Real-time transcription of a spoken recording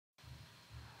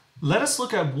Let us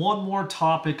look at one more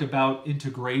topic about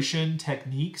integration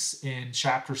techniques in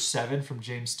Chapter 7 from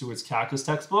James Stewart's Calculus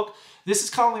textbook. This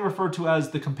is commonly referred to as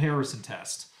the comparison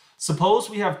test. Suppose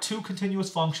we have two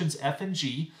continuous functions, f and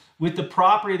g, with the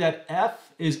property that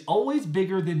f is always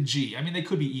bigger than g. I mean, they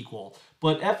could be equal,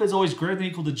 but f is always greater than or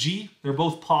equal to g. They're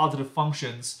both positive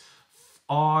functions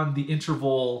on the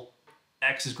interval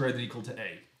x is greater than or equal to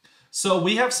a. So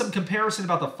we have some comparison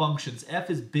about the functions.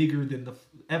 F is bigger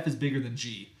than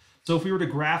g. So if we were to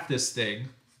graph this thing,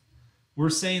 we're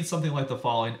saying something like the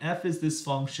following. F is this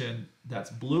function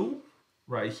that's blue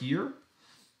right here.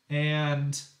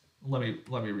 And let me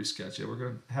resketch it. We're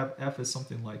going to have f as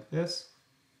something like this.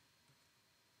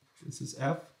 This is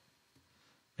f.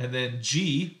 And then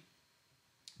g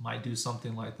might do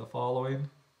something like the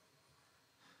following.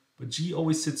 But g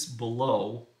always sits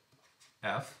below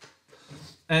f.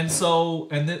 And so,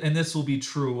 and this will be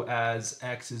true as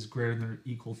x is greater than or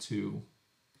equal to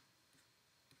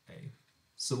a.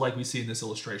 So like we see in this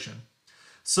illustration.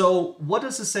 So what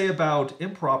does this say about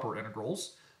improper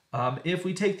integrals? If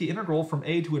we take the integral from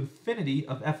a to infinity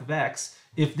of f of x,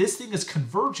 if this thing is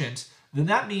convergent, then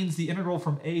that means the integral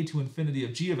from a to infinity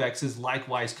of g of x is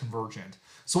likewise convergent.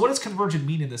 So what does convergent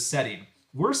mean in this setting?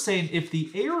 We're saying if the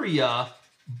area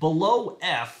below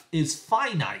f is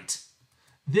finite,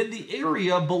 then the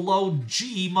area below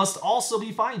g must also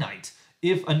be finite.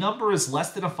 If a number is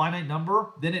less than a finite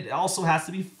number, then it also has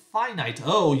to be finite.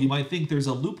 Oh, you might think there's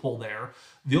a loophole there.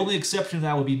 The only exception to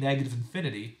that would be negative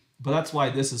infinity, but that's why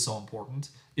this is so important.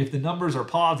 If the numbers are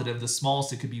positive, the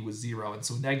smallest it could be was 0, and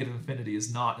so negative infinity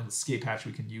is not an escape hatch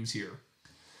we can use here.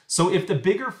 So if the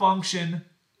bigger function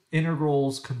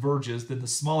integrals converges, then the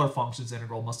smaller function's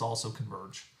integral must also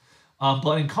converge.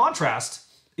 But in contrast,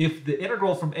 if the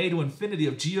integral from a to infinity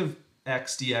of g of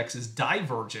x dx is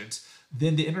divergent,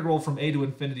 then the integral from a to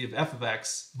infinity of f of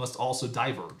x must also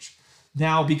diverge.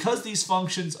 Now, because these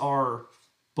functions are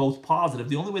both positive,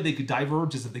 the only way they could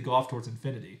diverge is if they go off towards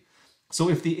infinity. So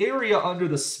if the area under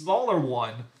the smaller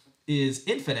one is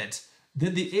infinite,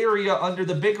 then the area under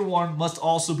the bigger one must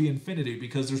also be infinity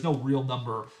because there's no real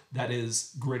number that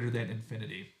is greater than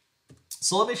infinity.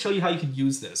 So let me show you how you can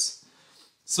use this.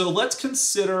 So let's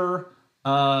consider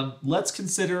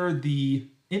the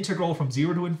integral from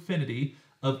 0 to infinity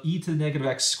of e to the negative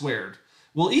x squared.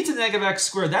 Well, e to the negative x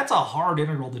squared, that's a hard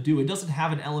integral to do. It doesn't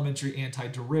have an elementary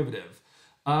antiderivative.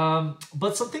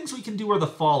 But some things we can do are the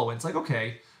following. It's like,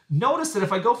 okay, notice that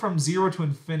if I go from 0 to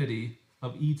infinity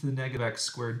of e to the negative x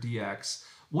squared dx,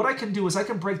 what I can do is I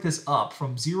can break this up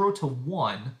from 0 to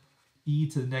 1 e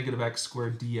to the negative x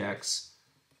squared dx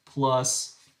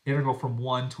plus integral from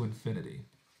 1 to infinity.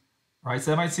 All right,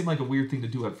 so that might seem like a weird thing to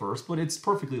do at first, but it's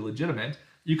perfectly legitimate.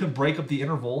 You can break up the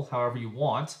interval however you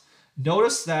want.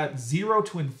 Notice that 0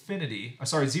 to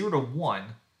 1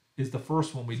 is the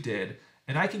first one we did,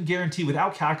 and I can guarantee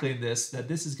without calculating this that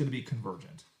this is going to be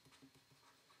convergent.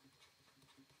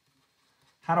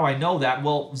 How do I know that?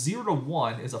 Well, 0 to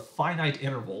 1 is a finite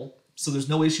interval, so there's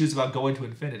no issues about going to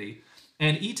infinity.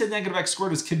 And e to the negative x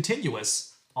squared is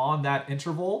continuous on that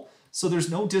interval, so there's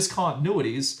no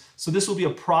discontinuities, so this will be a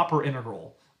proper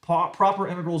integral. Proper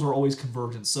integrals are always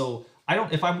convergent, so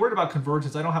if I'm worried about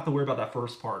convergence, I don't have to worry about that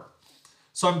first part.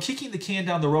 So I'm kicking the can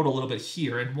down the road a little bit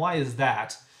here, and why is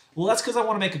that? Well, that's because I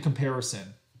want to make a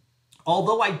comparison.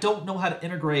 Although I don't know how to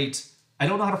integrate, I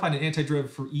don't know how to find an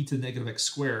antiderivative for e to the negative x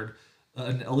squared,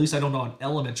 and at least I don't know an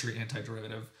elementary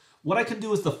antiderivative, what I can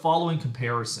do is the following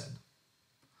comparison.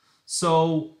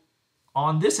 So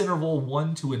on this interval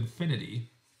 1 to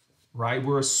infinity, right,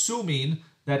 we're assuming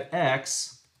that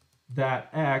x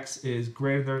is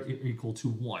greater than or equal to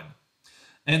 1.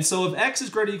 And so if x is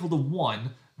greater than or equal to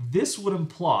 1, this would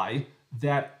imply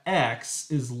that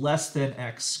x is less than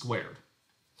x squared.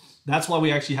 That's why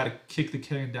we actually had to kick the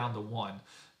can down to 1.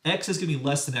 X is going to be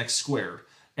less than x squared.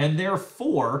 And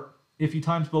therefore, if you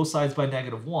times both sides by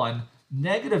 -1,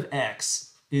 negative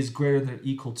x is greater than or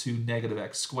equal to negative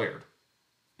x squared.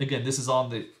 Again, this is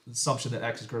on the assumption that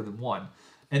x is greater than 1.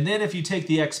 And then if you take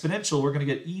the exponential, we're going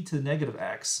to get e to the negative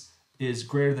x is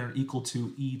greater than or equal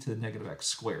to e to the negative x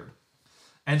squared.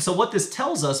 And so what this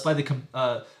tells us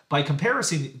by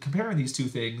comparing these two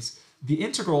things, the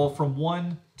integral from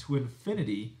 1 to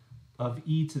infinity of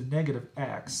e to the negative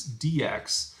x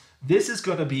dx, this is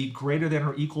going to be greater than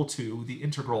or equal to the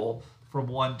integral from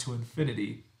 1 to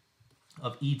infinity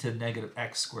of e to the negative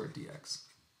x squared dx.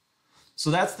 So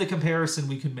that's the comparison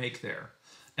we can make there.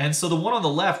 And so the one on the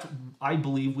left, I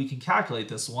believe we can calculate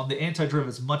this one. The antiderivative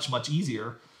is much, much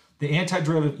easier. The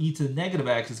antiderivative of e to the negative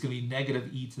x is going to be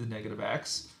negative e to the negative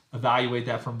x. Evaluate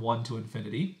that from 1 to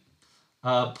infinity.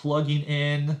 Plugging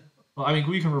in well, I mean,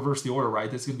 we can reverse the order, right?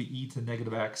 This is going to be e to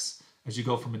negative x as you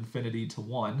go from infinity to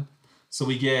 1. So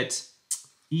we get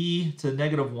e to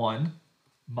negative 1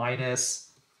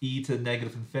 minus e to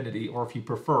negative infinity, or if you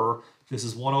prefer, this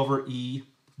is 1 over e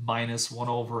minus 1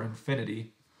 over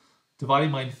infinity.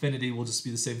 Dividing by infinity will just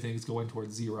be the same thing as going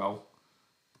towards 0.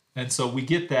 And so we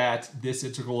get that this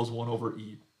integral is 1 over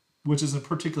e, which is in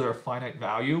particular a finite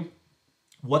value.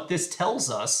 What this tells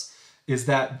us is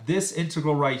that this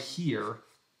integral right here,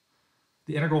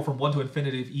 the integral from 1 to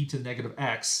infinity of e to negative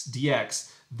x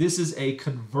dx, this is a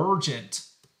convergent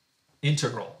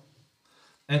integral.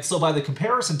 And so by the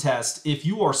comparison test, if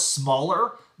you are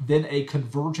smaller than a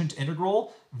convergent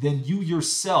integral, then you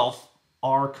yourself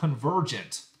are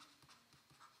convergent.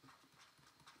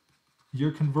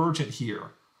 You're convergent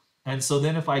here. And so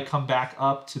then if I come back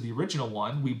up to the original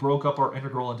one, we broke up our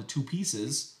integral into two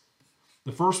pieces.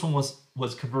 The first one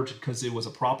was convergent because it was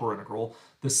a proper integral.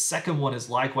 The second one is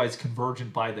likewise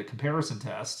convergent by the comparison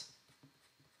test.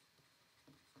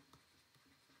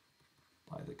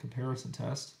 So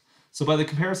by the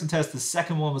comparison test, the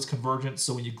second one was convergent.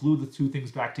 So when you glue the two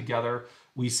things back together,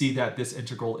 we see that this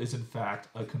integral is in fact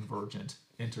a convergent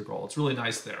integral. It's really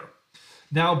nice there.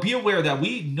 Now be aware that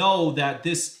we know that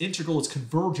this integral is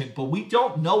convergent, but we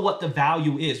don't know what the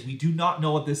value is. We do not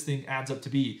know what this thing adds up to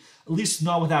be, at least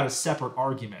not without a separate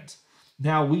argument.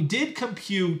 Now we did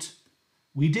compute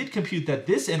that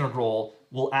this integral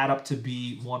will add up to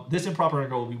be 1, this improper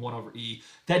integral will be 1 over e.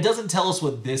 That doesn't tell us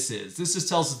what this is. This just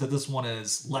tells us that this one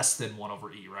is less than 1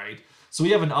 over e, right? So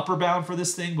we have an upper bound for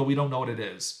this thing, but we don't know what it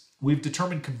is. We've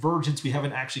determined convergence. We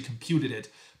haven't actually computed it,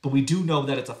 but we do know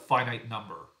that it's a finite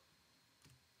number.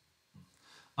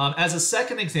 As a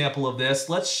second example of this,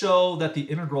 let's show that the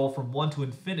integral from 1 to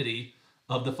infinity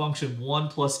of the function 1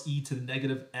 plus e to the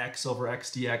negative x over x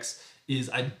dx is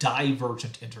a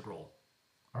divergent integral.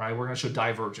 All right, we're going to show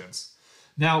divergence.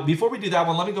 Now, before we do that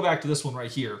one, let me go back to this one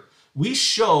right here. We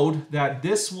showed that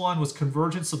this one was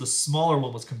convergent, so the smaller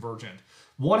one was convergent.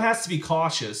 One has to be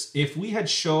cautious. If we had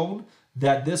shown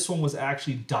that this one was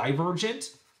actually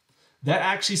divergent, that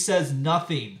actually says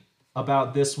nothing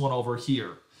about this one over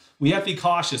here. We have to be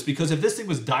cautious because if this thing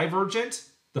was divergent,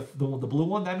 the blue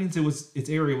one, that means its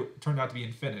area turned out to be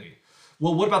infinity.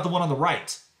 Well, what about the one on the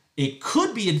right? It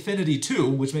could be infinity too,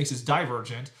 which makes it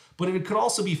divergent, but it could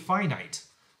also be finite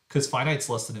because finite's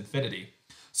less than infinity.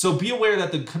 So be aware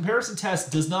that the comparison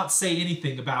test does not say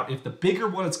anything about if the bigger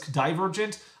one is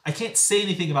divergent, I can't say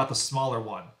anything about the smaller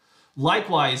one.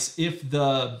 Likewise, if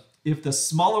the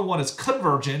smaller one is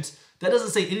convergent, that doesn't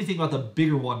say anything about the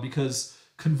bigger one because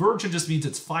convergent just means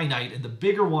it's finite, and the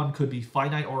bigger one could be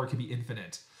finite or it could be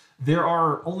infinite. There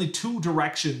are only two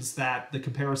directions that the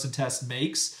comparison test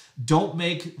makes. Don't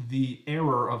make the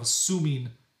error of assuming,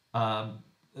 applying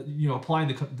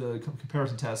the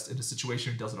comparison test in a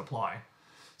situation it doesn't apply.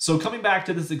 So coming back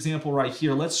to this example right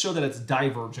here, let's show that it's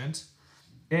divergent.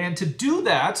 And to do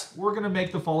that, we're going to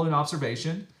make the following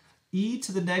observation. E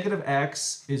to the negative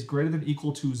x is greater than or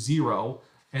equal to 0,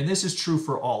 and this is true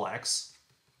for all x.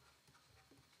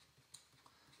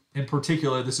 In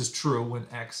particular, this is true when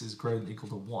x is greater than or equal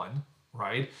to 1,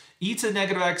 right? E to the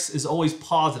negative x is always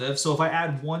positive, so if I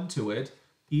add 1 to it,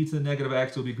 e to the negative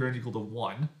x will be greater than or equal to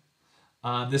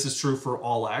 1. This is true for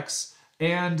all x.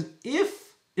 And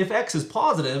if x is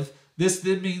positive, this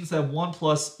then means that 1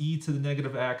 plus e to the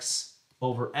negative x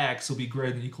over x will be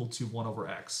greater than or equal to 1 over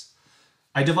x.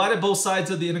 I divided both sides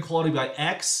of the inequality by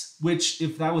x, which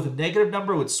if that was a negative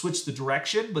number would switch the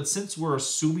direction, but since we're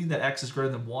assuming that x is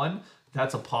greater than 1,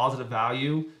 that's a positive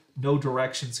value. No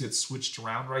directions get switched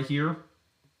around right here.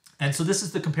 And so this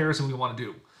is the comparison we want to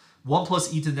do. 1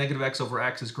 plus e to the negative x over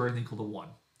x is greater than or equal to 1.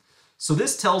 So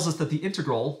this tells us that the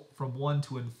integral from 1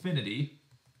 to infinity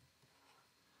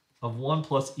of 1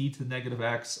 plus e to the negative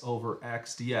x over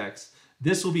x dx,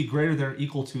 this will be greater than or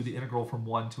equal to the integral from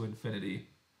 1 to infinity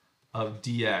of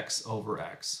dx over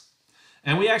x.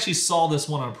 And we actually saw this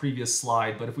one on a previous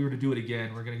slide, but if we were to do it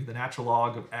again, we're going to get the natural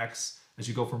log of x as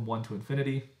you go from 1 to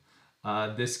infinity.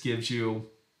 This is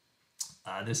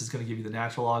going to give you the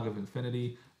natural log of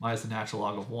infinity minus the natural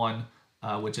log of 1,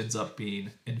 which ends up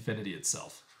being infinity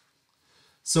itself.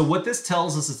 So what this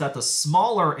tells us is that the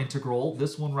smaller integral,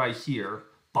 this one right here,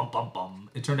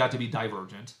 it turned out to be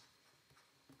divergent.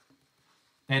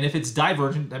 And if it's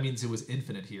divergent, that means it was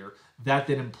infinite here. That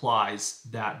then implies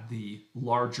that the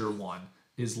larger one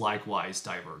is likewise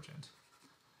divergent.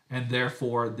 And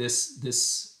therefore, this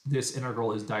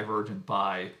integral is divergent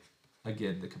by,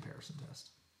 again, the comparison test.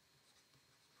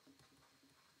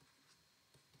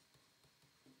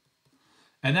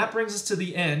 And that brings us to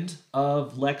the end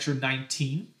of lecture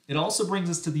 19. It also brings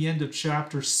us to the end of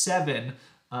chapter 7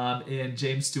 in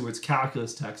James Stewart's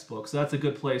calculus textbook. So that's a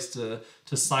good place to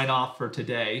sign off for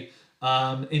today.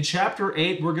 In chapter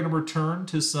 8, we're going to return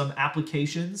to some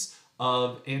applications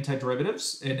of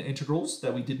antiderivatives and integrals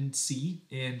that we didn't see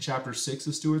in chapter 6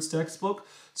 of Stewart's textbook.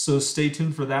 So stay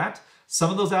tuned for that. Some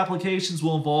of those applications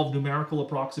will involve numerical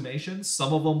approximations.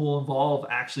 Some of them will involve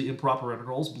actually improper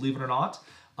integrals, believe it or not.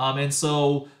 And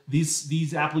so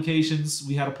these applications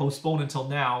we had to postpone until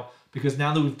now, because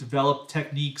now that we've developed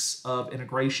techniques of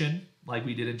integration like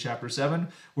we did in chapter 7,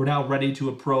 we're now ready to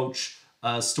approach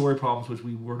story problems which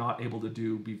we were not able to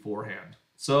do beforehand.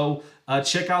 So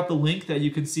check out the link that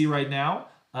you can see right now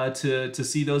to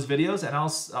see those videos, and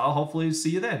I'll hopefully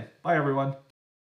see you then. Bye, everyone.